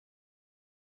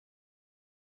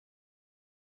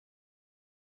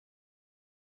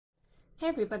Hey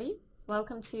everybody,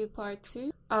 welcome to part 2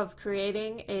 of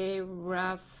creating a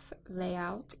rough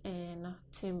layout in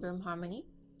Toon Boom Harmony.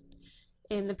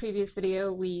 In the previous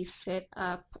video we set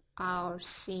up our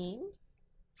scene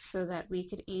so that we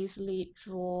could easily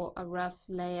draw a rough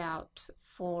layout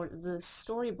for the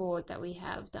storyboard that we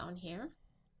have down here.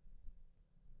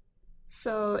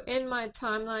 So in my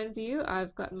timeline view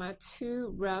I've got my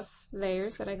two rough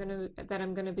layers that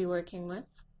I'm going to be working with.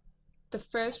 The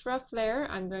first rough layer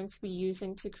I'm going to be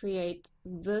using to create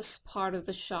this part of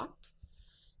the shot,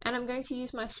 and I'm going to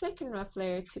use my second rough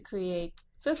layer to create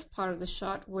this part of the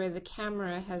shot where the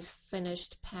camera has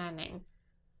finished panning.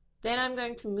 Then I'm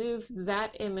going to move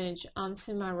that image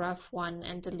onto my rough 1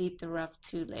 and delete the rough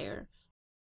 2 layer,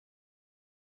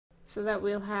 so that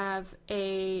we'll have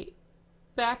a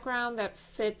background that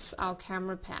fits our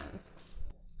camera pan.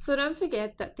 So don't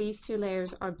forget that these two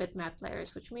layers are bitmap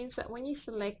layers, which means that when you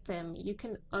select them, you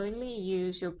can only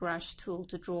use your brush tool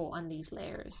to draw on these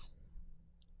layers.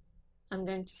 I'm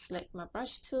going to select my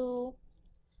brush tool,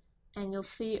 and you'll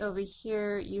see over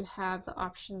here you have the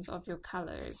options of your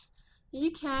colors.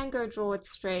 You can go draw it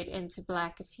straight into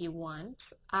black if you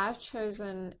want. I've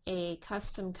chosen a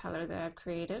custom color that I've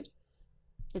created.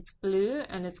 It's blue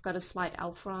and it's got a slight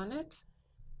alpha on it.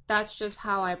 That's just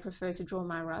how I prefer to draw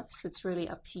my roughs. It's really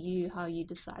up to you how you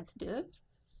decide to do it.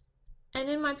 And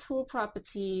in my tool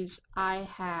properties, I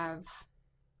have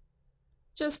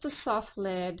just a soft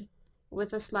lead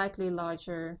with a slightly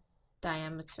larger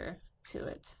diameter to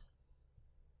it.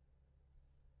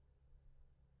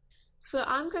 So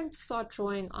I'm going to start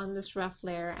drawing on this rough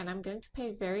layer, and I'm going to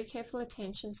pay very careful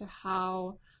attention to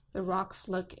how the rocks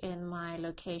look in my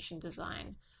location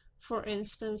design. For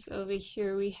instance, over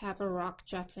here we have a rock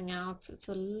jutting out. It's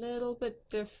a little bit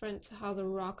different to how the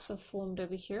rocks are formed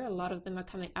over here. A lot of them are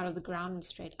coming out of the ground and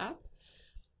straight up.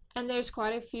 And there's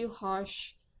quite a few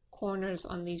harsh corners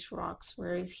on these rocks,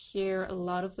 whereas here a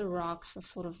lot of the rocks are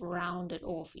sort of rounded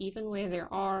off. Even where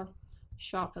there are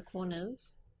sharper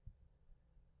corners,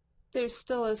 there's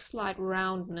still a slight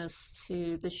roundness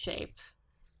to the shape.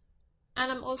 And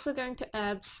I'm also going to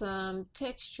add some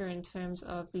texture in terms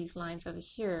of these lines over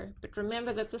here. But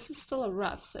remember that this is still a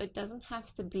rough, so it doesn't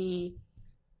have to be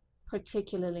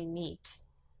particularly neat.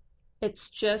 It's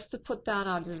just to put down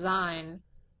our design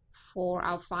for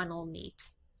our final neat,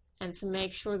 and to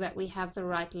make sure that we have the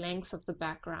right length of the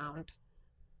background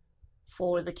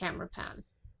for the camera pan.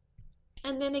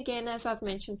 And then again, as I've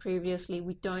mentioned previously,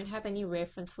 we don't have any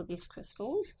reference for these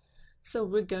crystals. So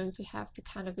we're going to have to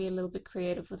kind of be a little bit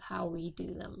creative with how we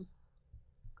do them.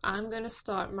 I'm going to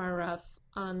start my rough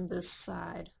on this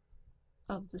side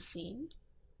of the scene.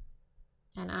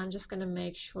 And I'm just going to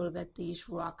make sure that these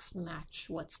rocks match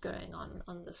what's going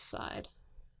on this side.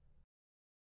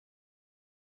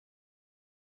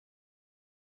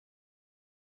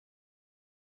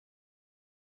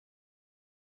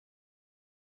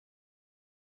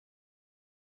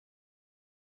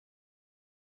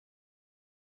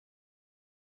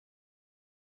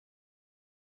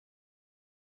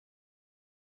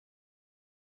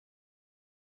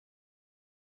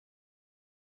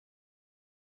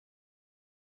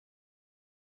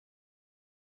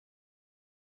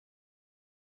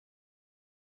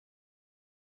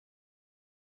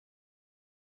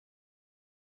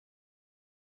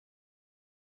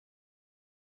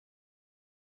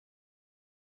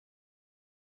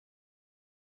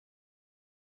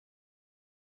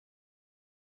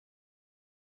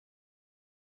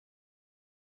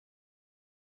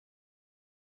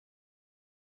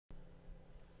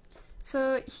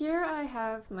 So here I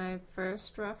have my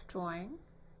first rough drawing.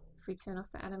 If we turn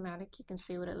off the animatic, you can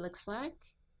see what it looks like.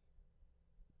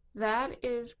 That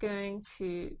is going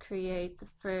to create the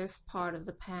first part of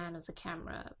the pan of the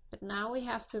camera, but now we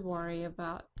have to worry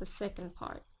about the second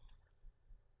part,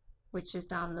 which is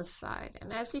down this side.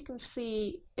 And as you can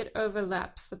see, it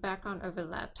overlaps, the background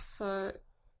overlaps, so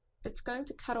it's going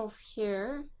to cut off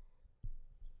here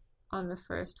on the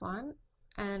first one,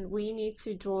 and we need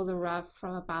to draw the rough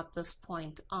from about this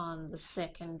point on the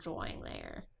second drawing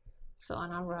layer, so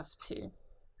on our rough 2. I'm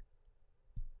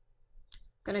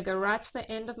going to go right to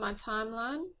the end of my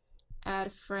timeline, add a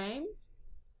frame,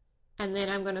 and then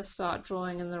I'm going to start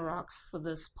drawing in the rocks for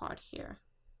this part here.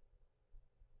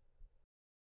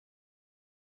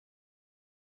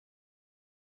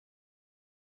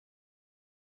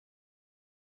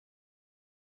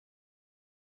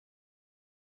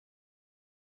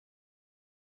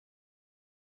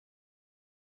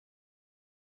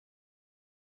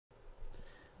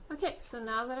 Okay, so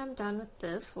now that I'm done with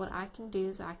this, what I can do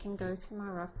is I can go to my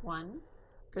rough 1,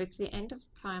 go to the end of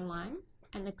the timeline,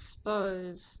 and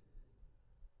expose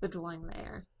the drawing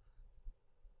layer.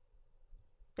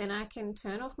 Then I can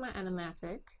turn off my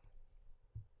animatic,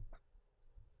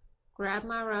 grab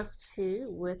my rough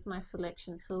 2 with my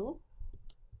selection tool,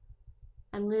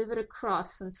 and move it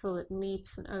across until it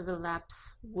meets and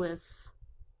overlaps with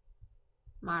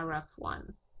my rough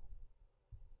 1.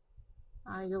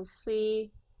 You'll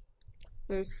see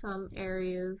there's some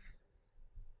areas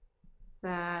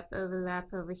that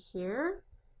overlap over here.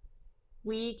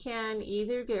 We can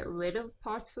either get rid of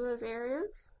parts of those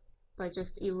areas by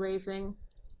just erasing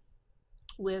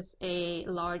with a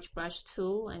large brush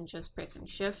tool and just pressing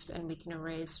shift, and we can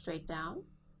erase straight down.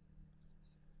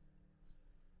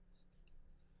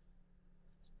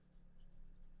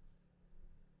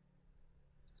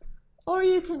 Or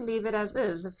you can leave it as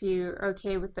is if you're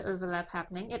okay with the overlap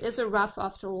happening. It is a rough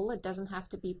after all, it doesn't have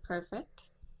to be perfect.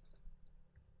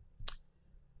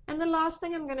 And the last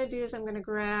thing I'm going to do is I'm going to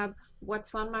grab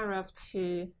what's on my rough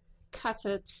 2, cut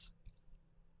it,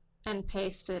 and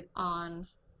paste it on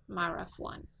my rough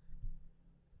 1.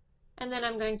 And then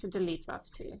I'm going to delete rough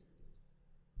 2.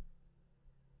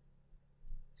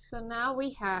 So now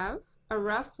we have a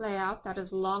rough layout that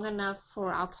is long enough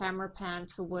for our camera pan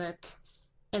to work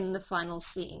in the final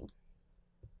scene.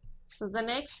 So the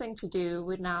next thing to do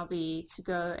would now be to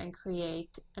go and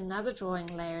create another drawing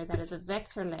layer that is a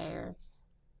vector layer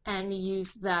and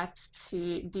use that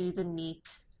to do the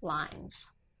neat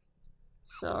lines.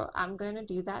 So I'm going to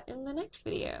do that in the next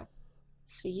video.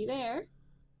 See you there.